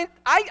 It's happening,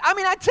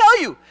 I tell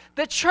you,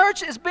 the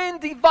church is being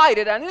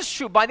divided, and it's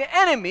true, by the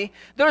enemy.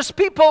 There's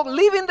people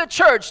leaving the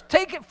church,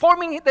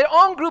 forming their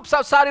own groups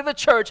outside of the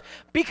church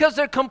because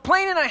they're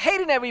complaining and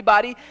hating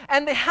everybody,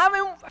 and they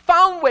haven't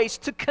found ways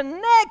to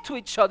connect to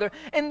each other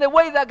in the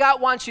way that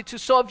God wants you to.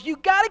 So if you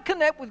got to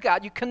connect with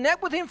God, you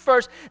connect with Him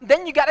first,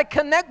 then you got to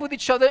connect with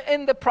each other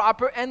in the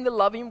proper and the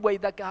loving way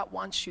that God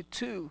wants you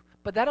to.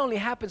 But that only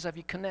happens if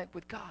you connect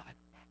with God.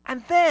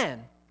 And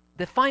then,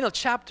 the final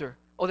chapter,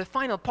 or the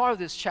final part of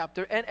this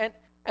chapter, and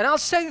I'll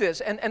say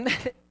this, and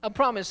I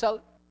promise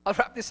I'll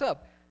wrap this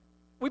up.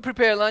 We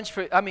prepare lunch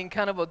for,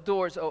 kind of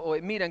outdoors, or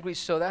meet and greet,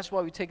 so that's why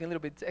we're taking a little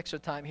bit extra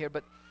time here.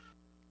 But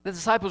the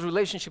disciples'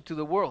 relationship to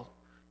the world.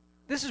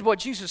 This is what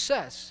Jesus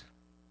says.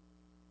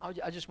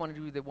 I just wanted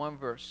to read the one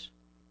verse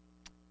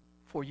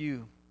for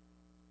you.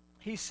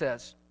 He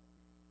says,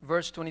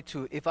 verse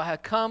 22, if I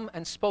had come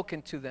and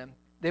spoken to them,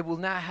 they will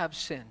not have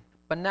sin.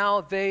 But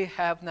now they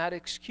have not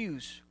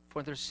excuse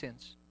for their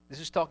sins. This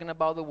is talking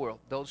about the world,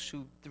 those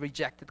who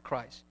rejected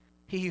Christ.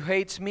 He who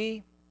hates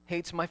me,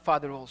 hates my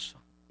Father also.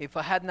 If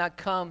I had not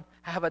come,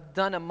 I have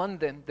done among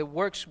them the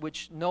works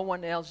which no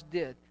one else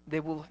did, they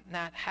will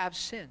not have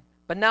sin.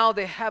 But now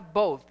they have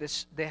both.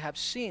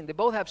 They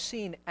both have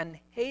seen and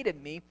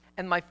hated me,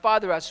 and my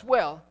Father as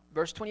well.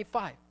 Verse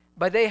 25.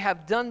 But they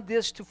have done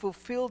this to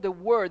fulfill the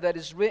word that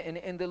is written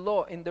in the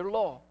law, in their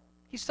law.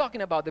 He's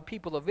talking about the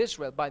people of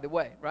Israel, by the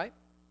way, right?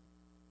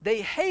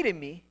 They hated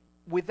me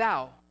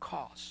without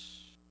cause.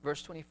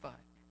 Verse 25.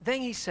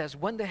 Then he says,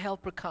 when the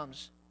Helper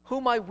comes,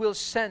 whom I will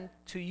send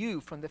to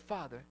you from the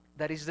Father,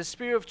 that is the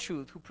Spirit of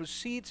truth, who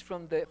proceeds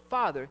from the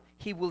Father,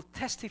 he will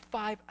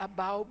testify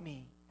about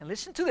me. And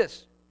listen to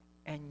this.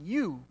 And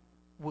you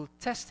will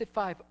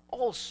testify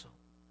also,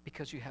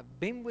 because you have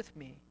been with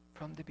me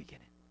from the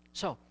beginning.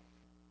 So,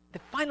 the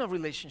final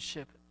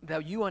relationship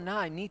that you and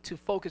I need to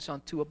focus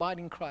on to abide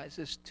in Christ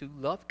is to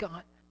love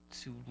God,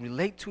 to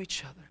relate to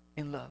each other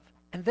in love.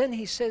 And then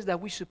he says that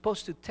we're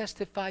supposed to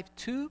testify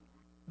to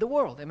the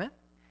world, amen?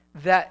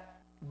 That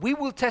we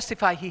will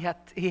testify, he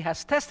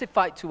has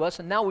testified to us,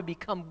 and now we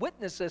become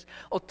witnesses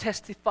or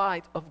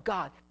testified of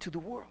God to the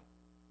world.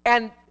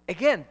 And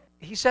again,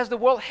 he says the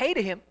world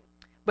hated him,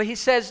 But he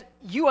says,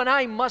 you and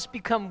I must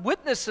become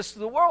witnesses to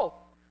the world.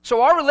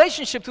 So our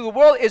relationship to the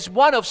world is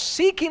one of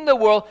seeking the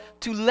world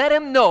to let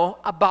them know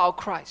about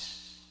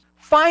Christ.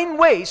 Find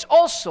ways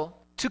also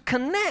to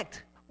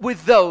connect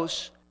with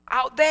those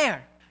out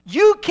there.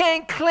 You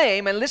can't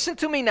claim, and listen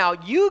to me now,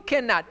 you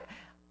cannot.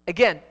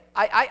 Again,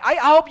 I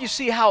hope you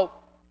see how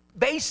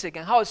basic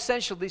and how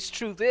essential this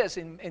truth is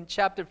in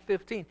chapter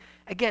 15.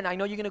 Again, I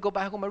know you're going to go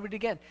back home and read it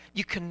again.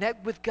 You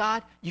connect with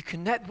God, you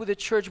connect with the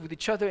church, with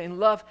each other in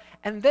love,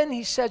 and then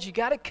he says you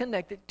got to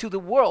connect it to the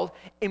world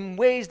in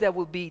ways that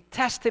will be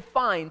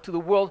testifying to the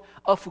world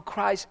of who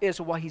Christ is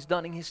or what he's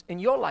done in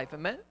your life.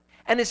 Amen?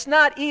 And it's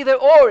not either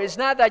or. It's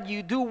not that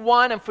you do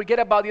one and forget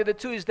about the other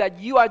two. It's that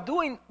you are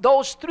doing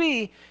those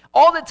three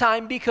all the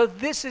time because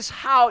this is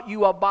how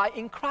you abide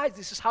in Christ.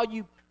 This is how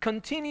you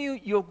continue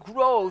your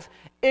growth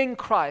in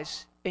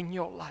Christ in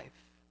your life.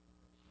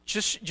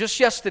 Just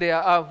yesterday,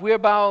 we're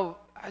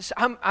about,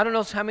 I don't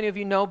know how many of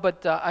you know,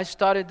 but I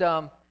started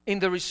in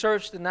the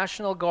reserves, the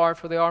National Guard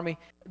for the Army,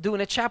 doing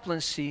a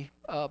chaplaincy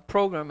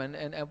program,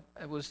 and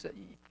it was,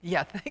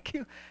 thank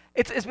you.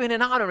 It's been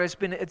an honor. It's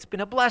been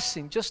a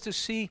blessing just to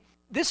see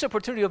this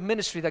opportunity of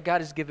ministry that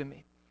God has given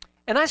me.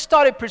 And I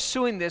started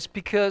pursuing this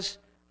because,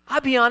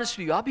 I'll be honest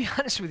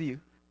with you,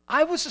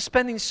 I was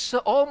spending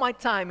all my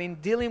time in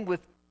dealing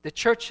with the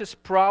church's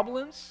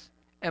problems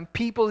and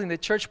people in the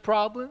church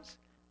problems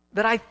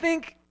that I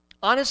think,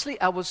 honestly,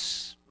 I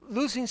was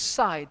losing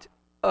sight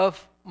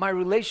of my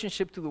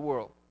relationship to the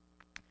world.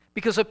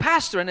 Because a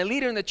pastor and a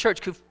leader in the church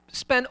could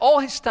spend all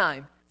his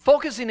time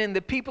focusing in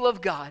the people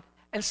of God,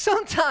 and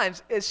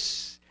sometimes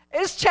it's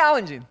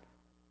challenging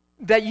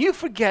that you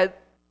forget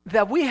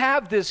that we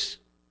have this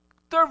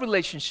third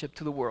relationship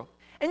to the world.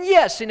 And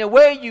yes, in a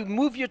way, you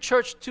move your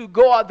church to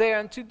go out there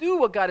and to do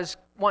what God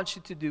wants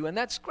you to do, and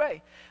that's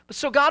great. But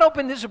so God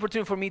opened this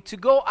opportunity for me to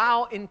go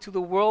out into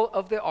the world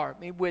of the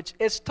Army, which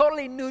is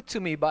totally new to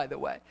me, by the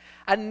way.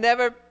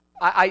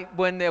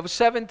 When I was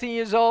 17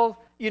 years old,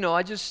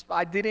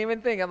 I didn't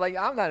even think. I'm like,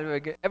 I'm not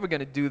ever going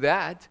to do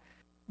that.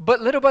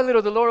 But little by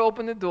little, the Lord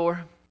opened the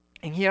door,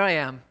 and here I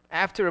am.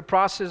 After a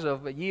process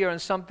of a year and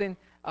something,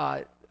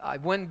 I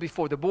went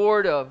before the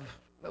board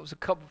there was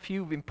a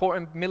few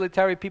important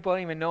military people. I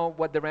don't even know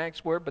what the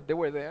ranks were, but they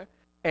were there.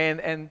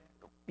 And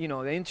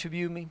they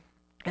interviewed me.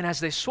 And as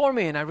they swore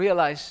me in, I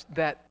realized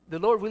that the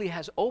Lord really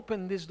has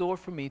opened this door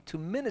for me to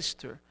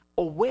minister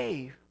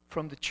away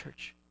from the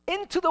church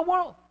into the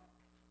world.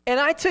 And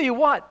I tell you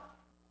what,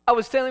 I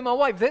was telling my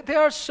wife that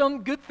there are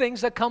some good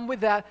things that come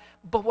with that,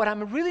 but what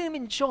I'm really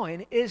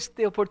enjoying is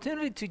the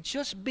opportunity to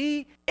just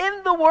be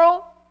in the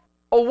world,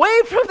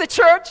 away from the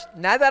church.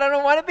 Not that I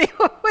don't want to be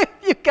with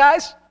you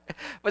guys,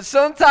 but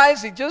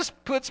sometimes it just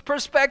puts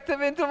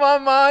perspective into my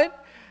mind,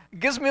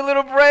 gives me a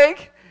little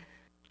break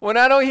when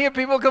I don't hear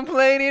people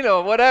complaining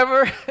or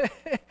whatever.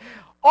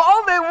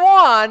 All they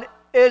want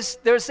is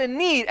there's a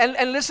need.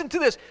 And listen to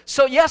this.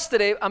 So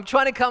yesterday, I'm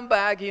trying to come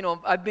back.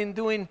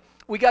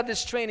 We got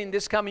this training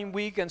this coming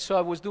week, and so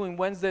I was doing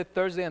Wednesday,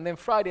 Thursday, and then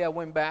Friday I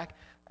went back.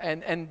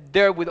 And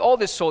there with all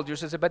the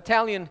soldiers, as a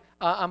battalion,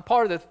 I'm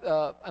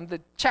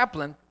the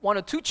chaplain, one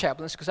or two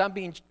chaplains, because I'm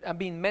being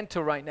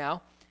mentored right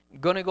now. I'm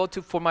going to go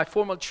for my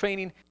formal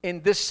training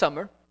in this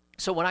summer.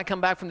 So when I come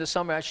back from the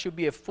summer, I should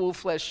be a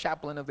full-fledged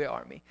chaplain of the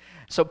Army.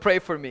 So pray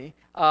for me.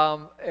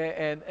 But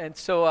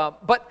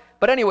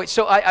anyway,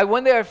 so I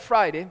went there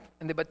Friday,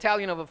 and the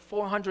battalion of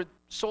 400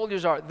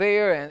 soldiers are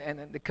there,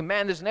 and the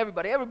commanders and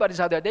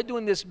everybody's out there. They're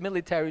doing this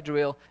military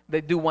drill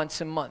they do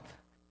once a month.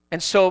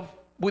 And so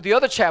with the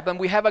other chaplain,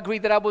 we have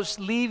agreed that I was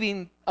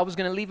going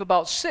to leave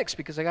about 6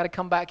 because I got to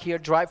come back here,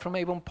 drive from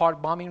Avon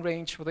Park bombing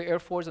range for the Air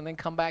Force, and then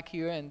come back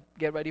here and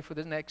get ready for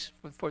the next,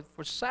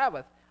 for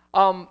Sabbath.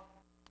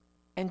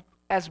 And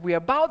as we're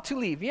about to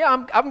leave,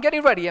 I'm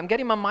getting ready. I'm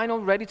getting my mind all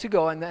ready to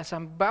go. And as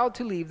I'm about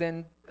to leave,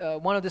 then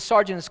one of the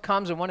sergeants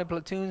comes in one of the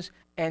platoons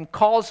and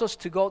calls us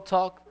to go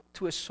talk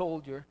to a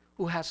soldier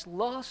who has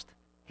lost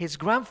his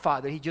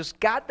grandfather. He just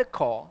got the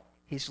call.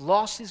 He's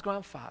lost his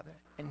grandfather,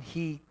 and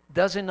he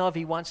doesn't know if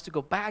he wants to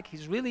go back.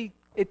 He's really,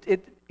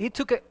 he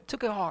took it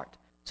hard.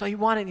 So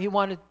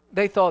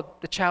they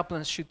thought the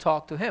chaplains should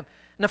talk to him.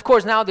 And of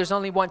course, now there's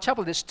only one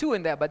chaplain. There's 2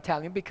 in that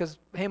battalion because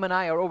him and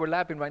I are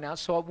overlapping right now.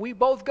 So we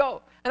both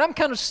go. And I'm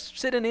kind of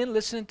sitting in,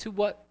 listening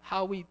to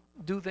how we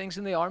do things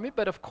in the Army.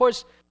 But of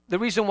course, the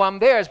reason why I'm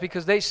there is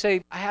because they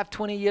say I have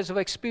 20 years of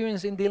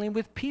experience in dealing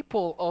with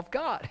people of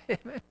God.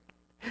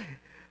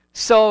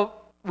 So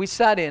we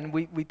sat in,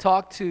 we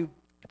talked to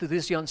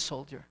this young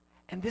soldier.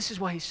 And this is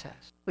what he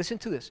says. Listen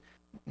to this.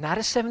 Not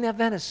a Seventh-day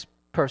Adventist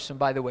person,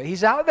 by the way.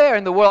 He's out there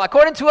in the world.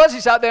 According to us,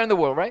 he's out there in the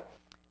world, right?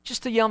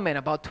 Just a young man,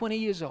 about 20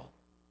 years old.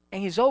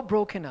 And he's all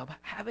broken up,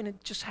 having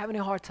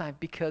a hard time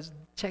because,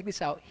 check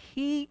this out,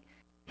 he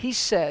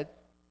said,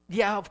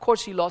 of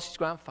course he lost his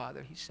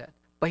grandfather, he said.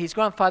 But his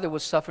grandfather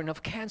was suffering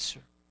of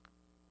cancer.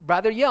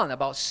 Rather young,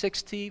 about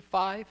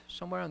 65,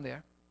 somewhere on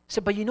there. He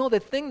said, but the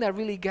thing that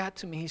really got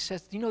to me, he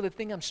says, the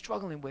thing I'm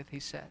struggling with, he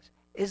says,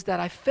 is that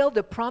I felt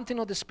the prompting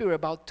of the Spirit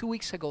about 2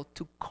 weeks ago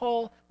to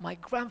call my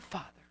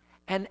grandfather.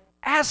 And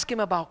ask him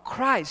about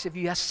Christ, if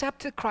he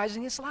accepted Christ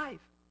in his life.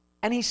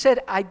 And he said,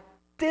 I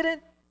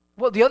didn't.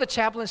 Well, the other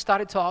chaplain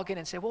started talking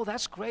and said, well,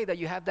 that's great that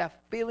you have that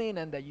feeling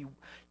and that you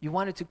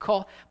wanted to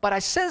call. But I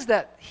sensed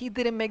that he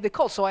didn't make the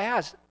call. So I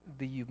asked,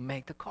 did you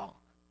make the call?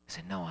 He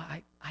said, no,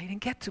 I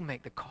didn't get to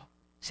make the call.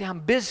 See,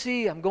 I'm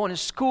busy, I'm going to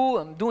school,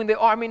 I'm doing the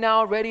army now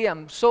already,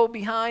 I'm so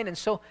behind, and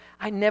so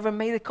I never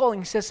made the call.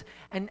 And he says,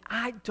 and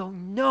I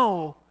don't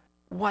know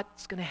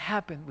what's going to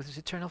happen with his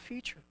eternal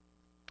future.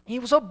 He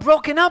was all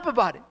broken up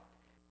about it.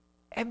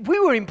 And we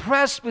were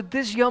impressed with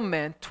this young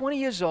man, 20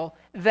 years old,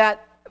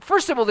 that,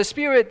 first of all, the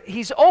Spirit,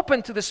 he's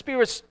open to the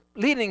Spirit's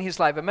leading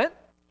his life, amen?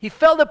 He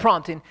felt the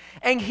prompting,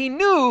 and he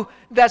knew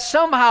that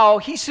somehow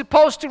he's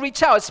supposed to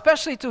reach out,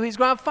 especially to his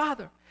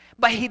grandfather.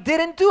 But he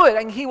didn't do it,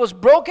 and he was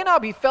broken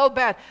up. He felt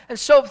bad. And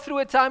so through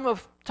a time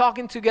of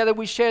talking together,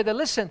 we shared that,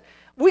 listen,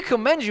 we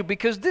commend you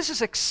because this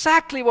is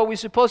exactly what we're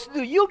supposed to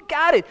do. You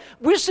got it.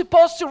 We're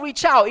supposed to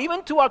reach out,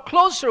 even to our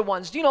closer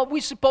ones. You know,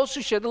 we're supposed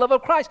to share the love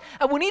of Christ.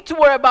 And we need to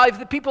worry about if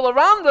the people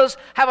around us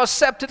have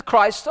accepted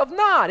Christ or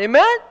not.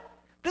 Amen?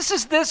 This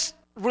is this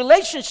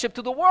relationship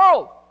to the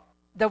world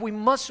that we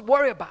must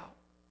worry about.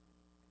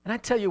 And I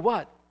tell you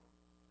what,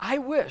 I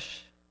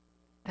wish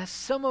that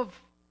some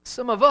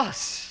of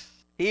us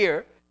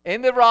here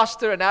in the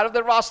roster and out of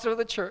the roster of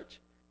the church,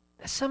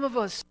 that some of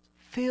us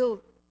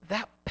feel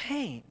that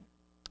pain,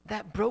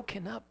 that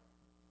broken up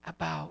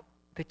about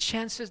the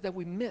chances that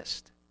we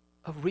missed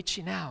of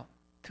reaching out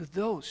to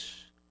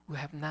those who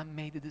have not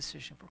made the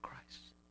decision for Christ.